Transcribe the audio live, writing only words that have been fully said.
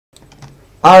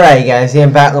Alright guys, here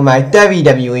I'm back with my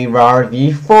WWE Raw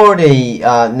review for the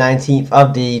 19th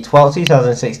of the 12th,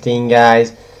 2016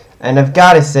 guys. And I've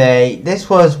got to say, this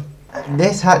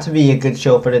had to be a good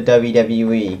show for the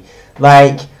WWE.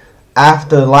 Like,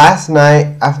 after last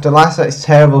night's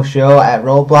terrible show at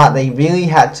Roadblock, they really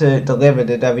had to deliver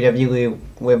the WWE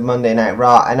with Monday Night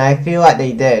Raw. And I feel like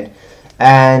they did.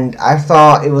 And I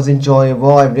thought it was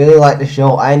enjoyable. I really liked the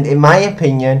show. And in my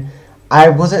opinion, I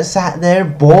wasn't sat there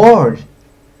bored.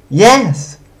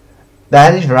 Yes,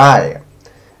 that is right.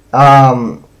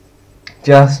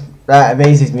 Just that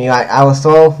amazes me. Like, I was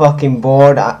so fucking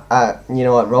bored at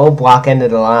Roadblock end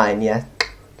of the line. Yeah,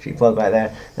 cheap plug right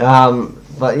there.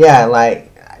 But yeah,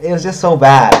 like, it was just so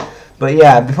bad. But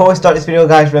yeah, before we start this video,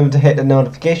 guys, remember to hit the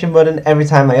notification button every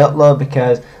time I upload,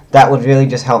 because that would really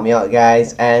just help me out,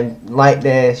 guys. And like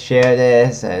this, share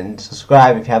this, and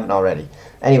subscribe if you haven't already.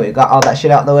 Anyway, got all that shit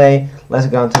out of the way. Let's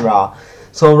go on to Raw.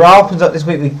 So Raw opens up this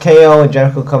week with KO and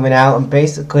Jericho coming out, and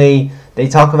basically they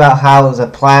talk about how it was a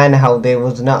plan, how they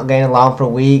was not getting along for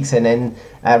weeks, and then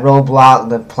at Roadblock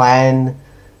the plan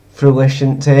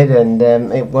fruitioned,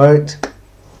 and it worked.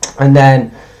 And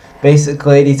then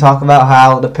basically they talk about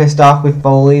how they're pissed off with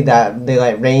Foley, that they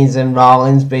let Reigns and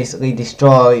Rollins basically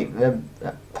destroy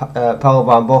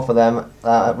powerbomb both of them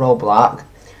at Roadblock.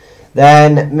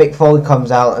 Then Mick Foley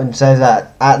comes out and says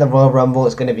that at the Royal Rumble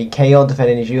it's going to be KO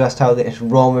defending his US title against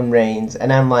Roman Reigns.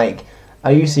 And I'm like,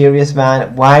 are you serious,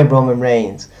 man? Why Roman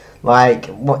Reigns? Like,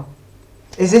 what?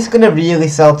 Is this going to really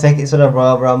sell tickets for the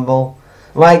Royal Rumble?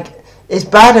 Like, it's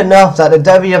bad enough that the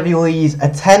WWE's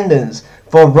attendance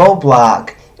for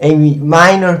Roadblock, a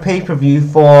minor pay-per-view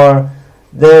for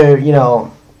their, minor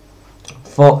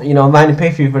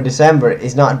pay-per-view for December,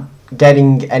 is not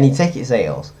getting any ticket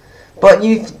sales. But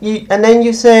and then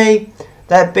you say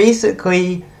that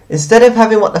basically, instead of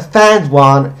having what the fans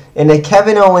want in a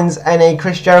Kevin Owens and a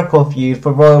Chris Jericho feud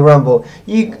for Royal Rumble,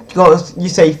 you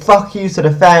say fuck you to the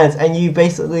fans, and you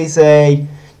basically say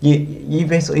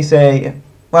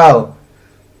well,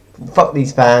 fuck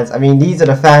these fans. I mean, these are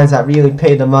the fans that really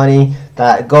pay the money,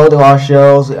 that go to our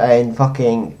shows and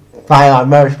fucking buy our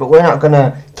merch, but we're not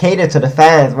gonna cater to the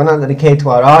fans. We're not gonna cater to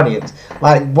our audience.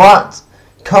 Like, what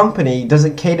company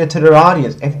doesn't cater to their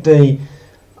audience? If the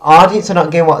audience are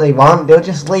not getting what they want, they'll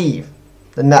just leave.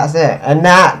 Then that's it. And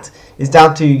that is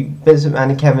down to Vince McMahon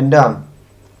and Kevin Dunn.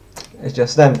 It's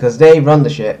just them, because they run the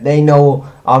shit. They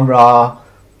know on Raw,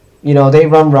 they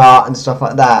run Raw and stuff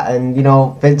like that. And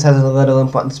Vince has a little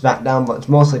input on SmackDown, but it's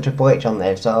mostly Triple H on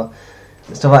there, so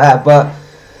stuff like that. But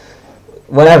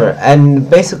whatever. And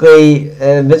basically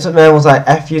Vince McMahon was like,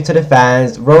 F you to the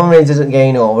fans, Roman Reigns isn't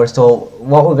getting over, so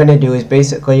what we're going to do is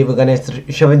basically we're going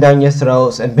to shove it down your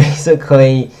throats, and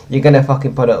basically you're going to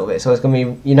fucking put up with it. So it's going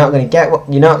to be, you're not going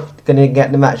to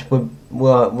get the match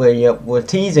we're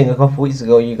teasing a couple weeks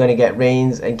ago. You're going to get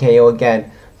Reigns and KO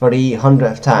again for the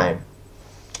 100th time.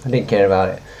 I didn't care about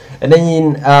it. And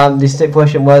then the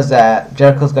stipulation was that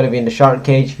Jericho's going to be in the shark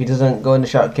cage. If he doesn't go in the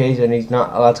shark cage, then he's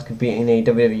not allowed to compete in a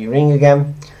WWE ring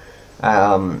again.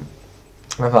 I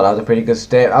thought that was a pretty good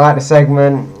stip. I like the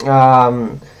segment.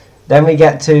 Then we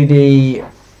get to the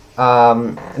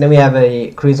then we have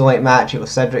a cruiserweight match. It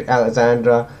was Cedric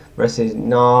Alexander versus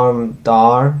Noam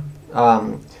Dar.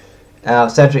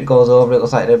 Cedric goes over. It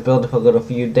looks like they build up a little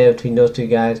feud there between those two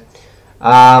guys.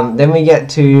 Then we get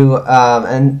to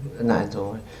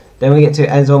Then we get to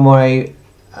Enzo Amore.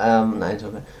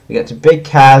 We get to Big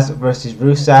Cass versus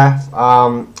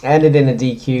Rusev. Ended in a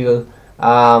DQ.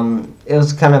 It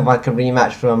was kind of like a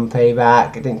rematch from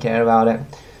Payback. I didn't care about it.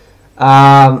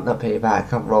 Not Payback,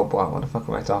 Roadblock. What the fuck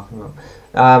am I talking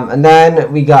about? And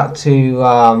then we got to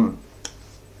and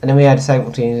then we had a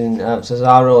segment between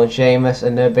Cesaro and Sheamus,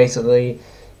 and they're basically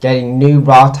getting new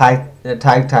Raw tag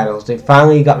titles. They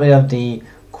finally got rid of the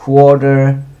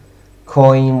quarter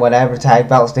coin, whatever tag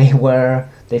belts they were.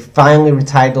 They finally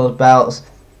retired those belts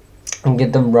and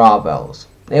get them Raw belts.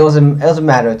 It was a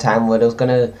matter of time where it was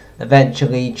gonna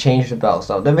eventually change the belts.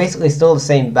 So they're basically still the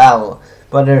same belt,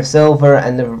 but they're silver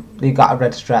and they got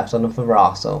red straps on them for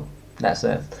Raw. So that's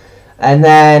it. And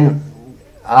then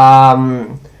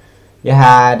you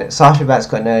had Sasha Banks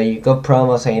cutting a good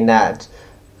promo saying that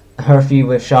her feud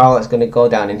with Charlotte's going to go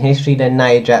down in history. Then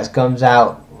Nia Jax comes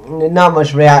out. Not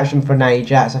much reaction for Nia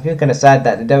Jax. I feel kind of sad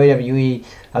that the WWE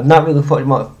have not really put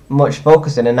much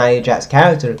focus in a Nia Jax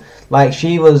character. Like,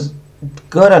 she was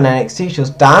good on NXT. She was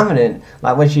dominant,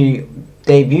 like when she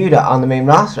debuted on the main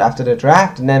roster after the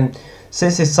draft. And then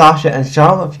since this Sasha and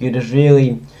Charlotte feud has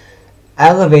really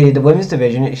elevated the women's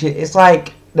division, it's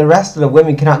like the rest of the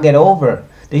women cannot get over.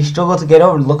 They struggle to get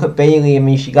over. Look at Bayley. I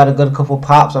mean, she got a good couple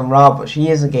pops on Raw, but she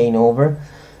isn't getting over.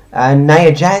 and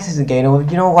Nia Jax isn't getting over.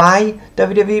 You know why,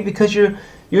 WWE? Because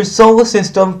your solar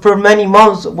system for many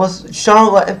months was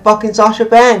Charlotte and fucking Sasha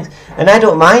Banks, and I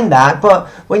don't mind that. But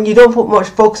when you don't put much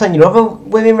focus on your other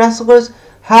women wrestlers,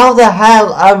 how the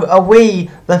hell are we,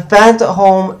 the fans at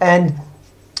home and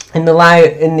in the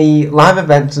live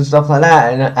events and stuff like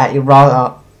that, and at your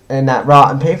Raw and at Raw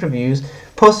and pay-per-views,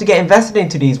 supposed to get invested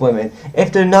into these women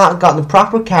if they're not got the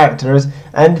proper characters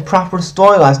and proper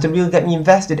storylines to really get me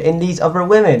invested in these other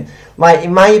women? Like,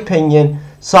 in my opinion,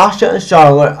 Sasha and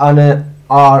Charlotte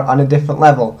are on a different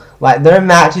level. Like, their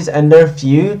matches and their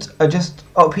feuds are just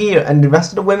up here, and the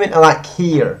rest of the women are like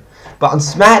here. But on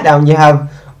SmackDown, you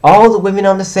have all the women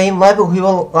on the same level who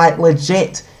are like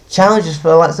legit challenges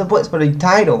for Alexa Bliss for the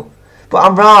title. But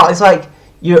on Raw, it's like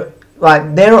you're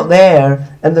like they're up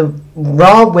there, and the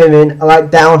Raw women are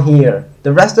like down here.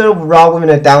 The rest of the Raw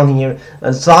women are down here,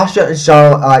 and Sasha and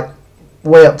Charlotte are like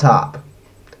way up top.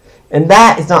 And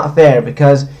that is not fair,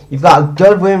 because you've got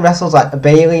good women wrestlers like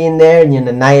Bayley in there, and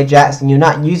the Nia Jax, and you're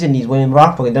not using these women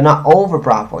properly. They're not over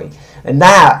properly, and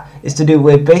that is to do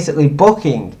with basically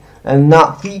booking and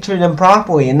not featuring them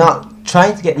properly and not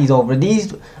trying to get these over.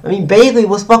 Bayley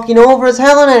was fucking over as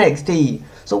hell on NXT.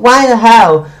 So why the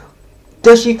hell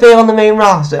does she fail on the main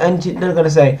roster? And they're gonna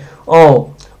say,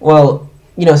 oh, well,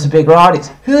 it's a bigger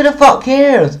audience. Who the fuck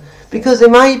cares? Because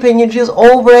in my opinion, she's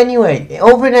over anyway,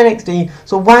 over in NXT.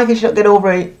 So why can she not get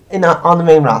over on the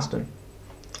main roster?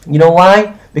 You know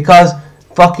why? Because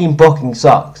fucking booking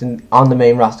sucks on the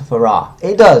main roster for Raw.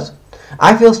 It does.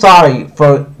 I feel sorry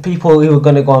for people who are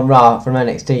going to go on Raw from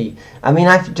NXT.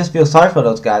 I just feel sorry for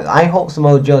those guys. I hope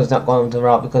Samoa Joe is not going to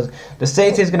Raw, because the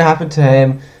same thing is going to happen to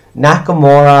him.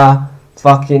 Nakamura,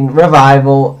 fucking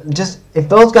Revival. If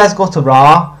those guys go to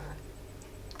Raw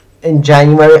in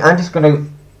January, I'm just going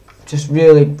to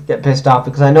really get pissed off,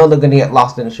 because I know they're going to get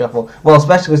lost in the shuffle. Well,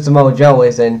 especially with Samoa Joe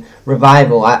is in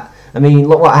Revival.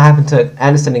 Look what happened to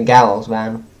Anderson and Gallows,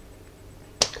 man.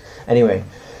 Anyway.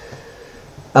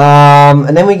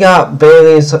 And then we got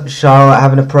Bayley and Charlotte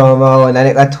having a promo, and then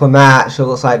it led to a match. So it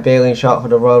looks like Bayley and Charlotte for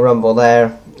the Royal Rumble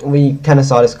there. We kind of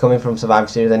saw this coming from Survivor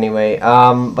Series anyway.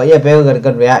 But yeah, Bayley got a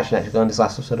good reaction actually on this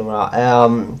last episode of Raw.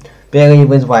 Bayley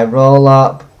wins by roll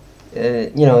up.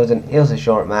 It was a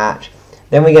short match.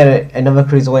 Then we get another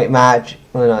cruiserweight match.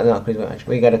 Well, not a cruiserweight match.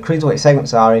 We get a cruiserweight segment.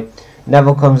 Sorry.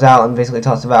 Neville comes out and basically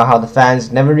talks about how the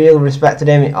fans never really respected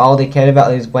him. All they cared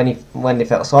about is when they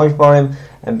felt sorry for him,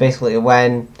 and basically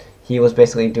when he was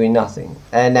basically doing nothing.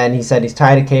 And then he said he's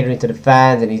tired of catering to the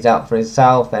fans and he's out for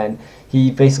himself, and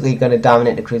he's basically going to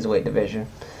dominate the cruiserweight division.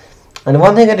 And the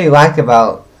one thing I do like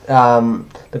about the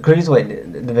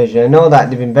cruiserweight division, I know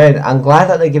that they've been very. I'm glad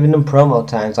that they're giving them promo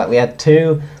times. Like, we had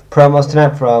 2 promos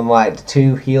tonight from like the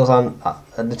 2 heels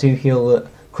the 2 heel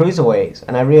cruiserweights,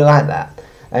 and I really like that.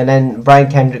 And then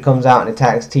Brian Kendrick comes out and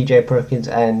attacks T.J. Perkins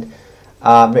and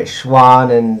Rich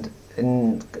Swann, and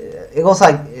it looks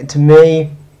like, to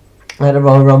me, at the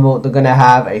Royal Rumble, they're going to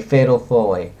have a fatal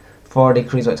 4-way for the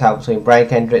cruiserweight title between Brian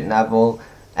Kendrick, Neville,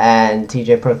 and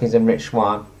T.J. Perkins and Rich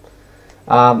Swann.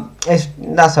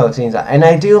 That's how it seems. And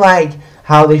I do like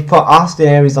how they put Austin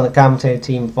Aries on the commentator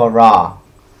team for Raw,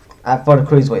 for the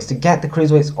cruiserweights, to get the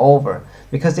cruiserweights over,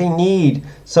 because they need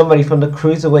somebody from the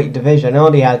cruiserweight division. I know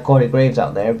they had Corey Graves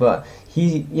out there, but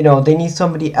they need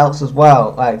somebody else as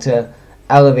well, like, to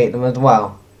elevate them as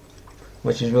well,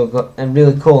 which is real good and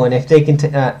really cool. And if they can,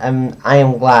 I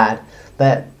am glad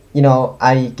that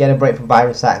I get a break from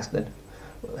Byron Saxton.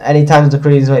 Anytime there's a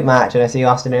cruiserweight match and I see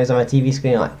Austin Aries on my TV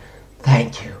screen, I'm like,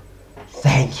 thank you.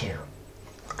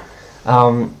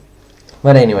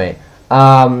 But anyway.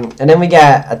 And then we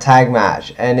get a tag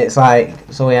match, and it's like,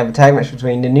 so we have a tag match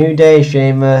between the New Day,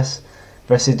 Sheamus,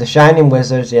 versus the Shining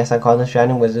Wizards. Yes, I call them the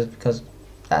Shining Wizards because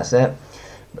that's it.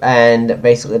 And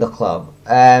basically the club.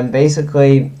 And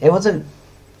basically, it was a,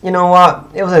 it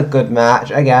was a good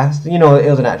match, I guess. It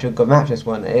was an actual good match, this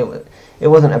one. It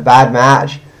wasn't a bad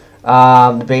match.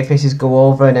 The babyfaces go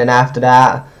over, and then after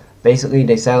that, basically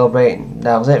they celebrate, and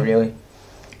that was it, really.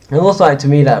 It looks like to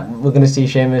me that we're going to see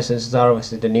Sheamus and Cesaro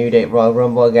versus the New Day Royal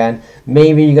Rumble again.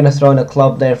 Maybe you're going to throw in a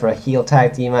club there for a heel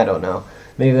tag team, I don't know.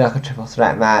 Maybe like a triple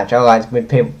threat match.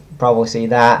 I'd probably see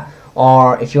that.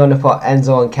 Or if you want to put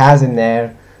Enzo and Kaz in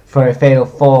there for a fatal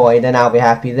 4-way, then I'll be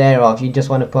happy there. Or if you just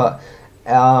want to put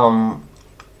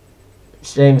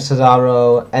Sheamus,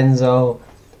 Cesaro, Enzo,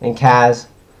 and Kaz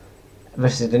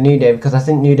versus the New Day, because I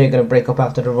think New Day are going to break up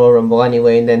after the Royal Rumble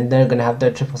anyway, and then they're going to have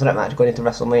their triple threat match going into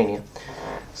WrestleMania.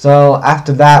 So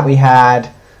after that we had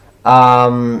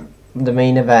the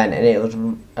main event, and it was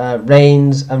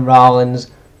Reigns and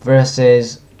Rollins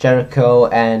versus Jericho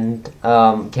and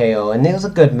KO, and it was a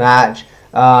good match.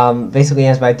 Basically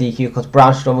ends by DQ because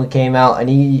Braun Strowman came out and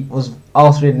he was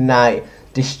all through the night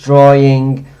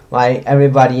destroying like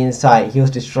everybody in sight. He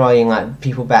was destroying like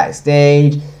people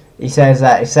backstage. He says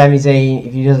that if Sami Zayn,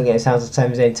 if he doesn't get his hands on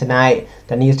Sami Zayn tonight,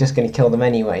 then he's just gonna kill them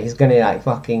anyway. He's gonna like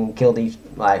fucking kill these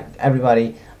like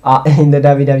everybody in the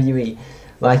WWE.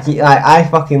 Like I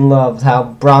fucking loved how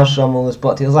Braun Strowman was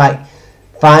booked. It was like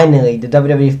finally the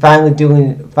WWE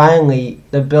finally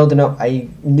they're building up a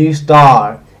new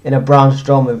star in a Braun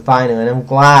Strowman finally, and I'm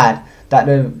glad that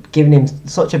they're giving him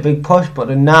such a big push, but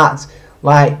they're not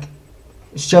like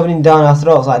shoving him down our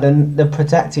throats. Like they're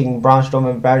protecting Braun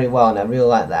Strowman very well, and I really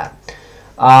like that.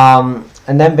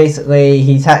 And then basically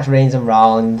he attacked Reigns and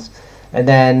Rollins, and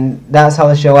then that's how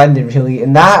the show ended really,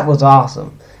 and that was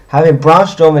awesome. Having Braun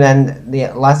Strowman end the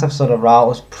last episode of Raw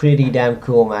was pretty damn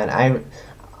cool, man.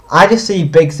 I just see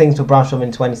big things for Braun Strowman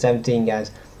in 2017,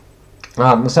 guys.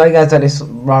 I'm sorry guys that this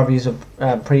Raw reviews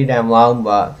are pretty damn long,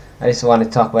 but I just wanted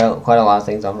to talk about quite a lot of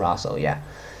things on Raw, so yeah.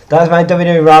 That was my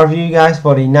WWE Raw review, guys,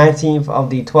 for the 19th of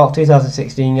the 12th,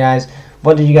 2016, guys.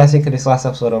 What did you guys think of this last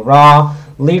episode of Raw?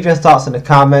 Leave your thoughts in the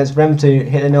comments. Remember to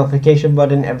hit the notification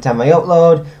button every time I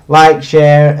upload. Like,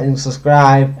 share, and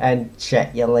subscribe. And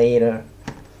check you later.